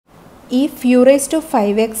if u raised to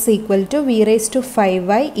 5x equal to v raised to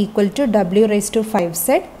 5y equal to w raised to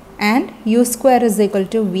 5z and u square is equal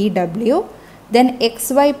to vw, then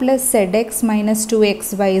xy plus zx minus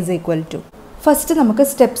 2xy is equal to. First നമുക്ക്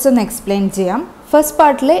steps ഒന്ന് explain ചെയ്യാം. First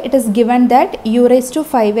part it is given that u raised to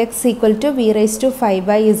 5x equal to v raised to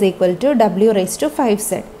 5y is equal to w raised to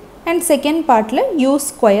 5z and second part u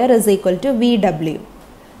square is equal to vw.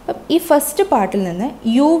 ഈ first പാർട്ടിൽ നിന്ന്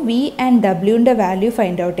U V and ഡബ്ല്യുവിൻ്റെ value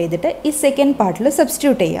find out ചെയ്തിട്ട് ഈ second പാർട്ടിൽ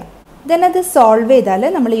substitute ചെയ്യാം. Then അത് solve ചെയ്താൽ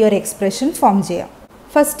നമ്മൾ ഈ ഒരു എക്സ്പ്രഷൻ ഫോം ചെയ്യാം.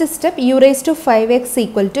 First step U raise to 5x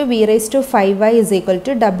equal to V rays to 5y is equal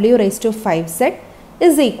to W raise to 5z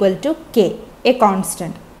is equal to K, A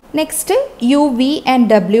constant. Next U V and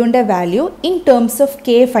ഡബ്ല്യുവിൻ്റെ value in terms of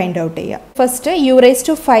K find out ചെയ്യാം. First U raise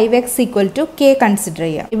to 5x equal to K consider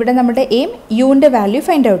ചെയ്യാം. ഇവിടെ നമ്മുടെ aim യുവിൻ്റെ value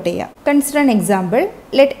find out ചെയ്യാം. Consider an example.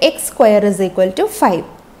 Let x square is equal to 5.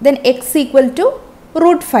 Then x equal to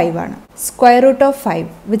root 5 ആണ്. Square root of 5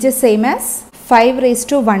 which is same as 5 raised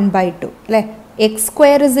to 1 by 2. അല്ലേ? x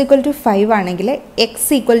square is equal to 5 ആണെങ്കിൽ x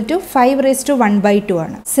equal to 5 raised to 1 by 2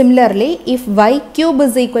 ആണ്. Similarly, if y cube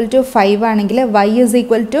is equal to 5 ആണെങ്കിൽ y is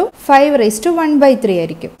equal to 5 raised to 1 by 3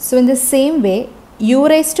 ആയിരിക്കും. So in the same way, u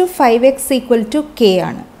raised to 5x equal to k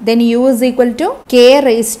ആണ്. Then u is equal to k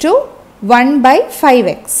raised to 1 by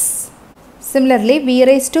 5x. Similarly, v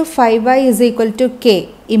raised to 5y is equal to k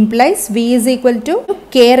implies v is equal to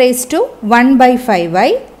k raised to 1 by 5y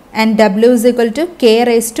and w is equal to k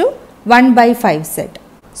raised to 1 by 5z.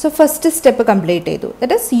 So first step complete ചെയ്തു.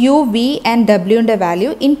 That is u, v and w ന്റെ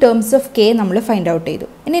value in terms of k നമ്മൾ find out ചെയ്തു.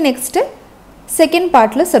 ഇനി next second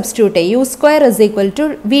പാർട്ടിൽ substitute ചെയ്യും. u square is equal to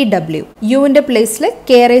vw. u ന്റെ പ്ലേസിൽ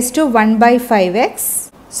k raised to 1 by 5x.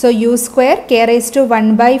 So u square k raised to 1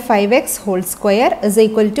 by 5x whole square is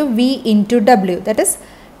equal to v into w. That is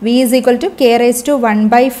v is equal to k raised to 1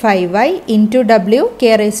 by 5y into w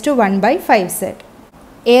k raised to 1 by 5z.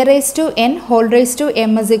 A raised to n whole raised to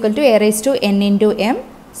m is equal to a raised to n into m.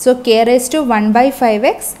 So k raised to 1 by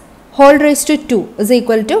 5x whole raised to 2 is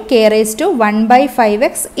equal to k raised to 1 by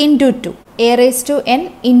 5x into 2. A raised to n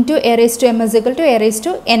into a raised to m is equal to a raised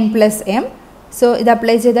to n plus m. So ഇത്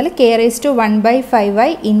apply ചെയ്താൽ k raised to 1 by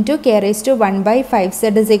 5y into k raised to 1 by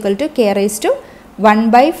 5z is equal to k raised to 1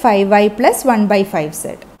 by 5y plus 1 by 5z.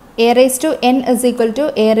 A raised to n is equal to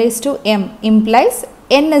a raised to m implies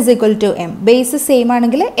n is equal to m. Base same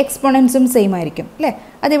ആണെങ്കിൽ എക്സ്പോണൻസും same ആയിരിക്കും അല്ലേ?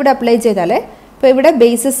 അതിവിടെ apply ചെയ്താൽ ഇപ്പോൾ ഇവിടെ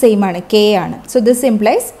base same ആണ്, k ആണ്. So this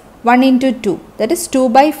implies 1 into 2 that is 2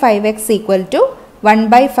 by 5x equal to 1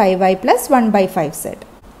 by 5y plus 1 by 5z.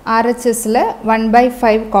 RHSൽ 1 by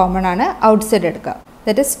 5 common ആണ്, ഔട്ട്സൈഡ് എടുക്കുക.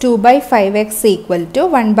 That is 2 by 5x equal to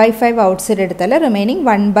 1 by 5 outside എടുത്താൽ remaining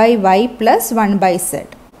 1 by y plus 1 by z.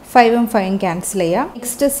 5ഉം 5ഉം cancel ചെയ്യാം.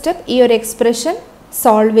 Next step ഈ ഒരു expression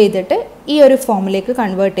solve ചെയ്തിട്ട് ഈ ഒരു ഫോമിലേക്ക്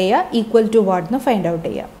കൺവേർട്ട് ചെയ്യുക. ഈക്വൽ ടു വാട്ട് എന്ന് ഫൈൻഡ് ഔട്ട്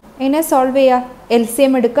ചെയ്യുക. എങ്ങനെ സോൾവ് ചെയ്യുക?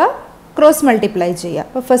 LCM എടുക്കുക, ക്രോസ് മൾട്ടിപ്ലൈ ചെയ്യുക.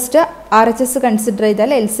 അപ്പോൾ ഫസ്റ്റ് RHS കൺസിഡർ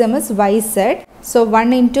ചെയ്താൽ LCM is yz. So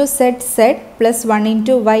 1 into z plus 1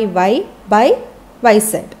 into y by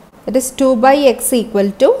yz. That is 2 by x equal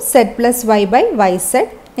to z plus y by yz.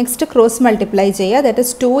 Next cross multiply ചെയ്യുക. That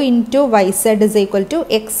is 2 into yz is equal to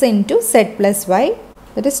x into z plus y.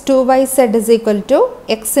 That is 2yz is equal to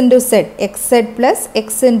x into z. xz plus x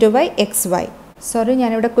into y xy. Sorry,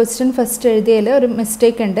 ഞാനിവിടെ question first എഴുതിയതിൽ ഒരു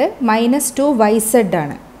mistake ഉണ്ട്. -2yz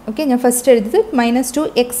ആണ്. Okay, ഞാൻ first എഴുതിയത്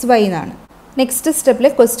 -2xy എന്നാണ്. Next സ്റ്റെപ്പിൽ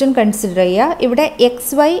question consider ചെയ്യുക. ഇവിടെ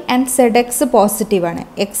xy ആൻഡ് zx പോസിറ്റീവ് ആണ്.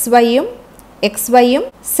 xyയും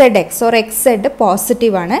zx ഓർ xz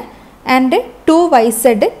പോസിറ്റീവ് ആണ് ആൻഡ്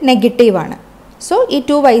 2yz നെഗറ്റീവ് ആണ്. സോ ഈ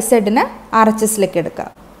 2yzനെ RHSലേക്ക് എടുക്കുക.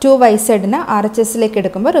 2yzനെ RHSലേക്ക്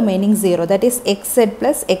എടുക്കുമ്പോൾ remaining 0. That is xz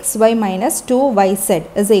plus xy minus 2yz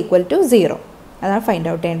is equal to 0. അതാണ് ഫൈൻഡ്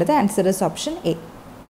ഔട്ട് ചെയ്യേണ്ടത്. Answer is option A.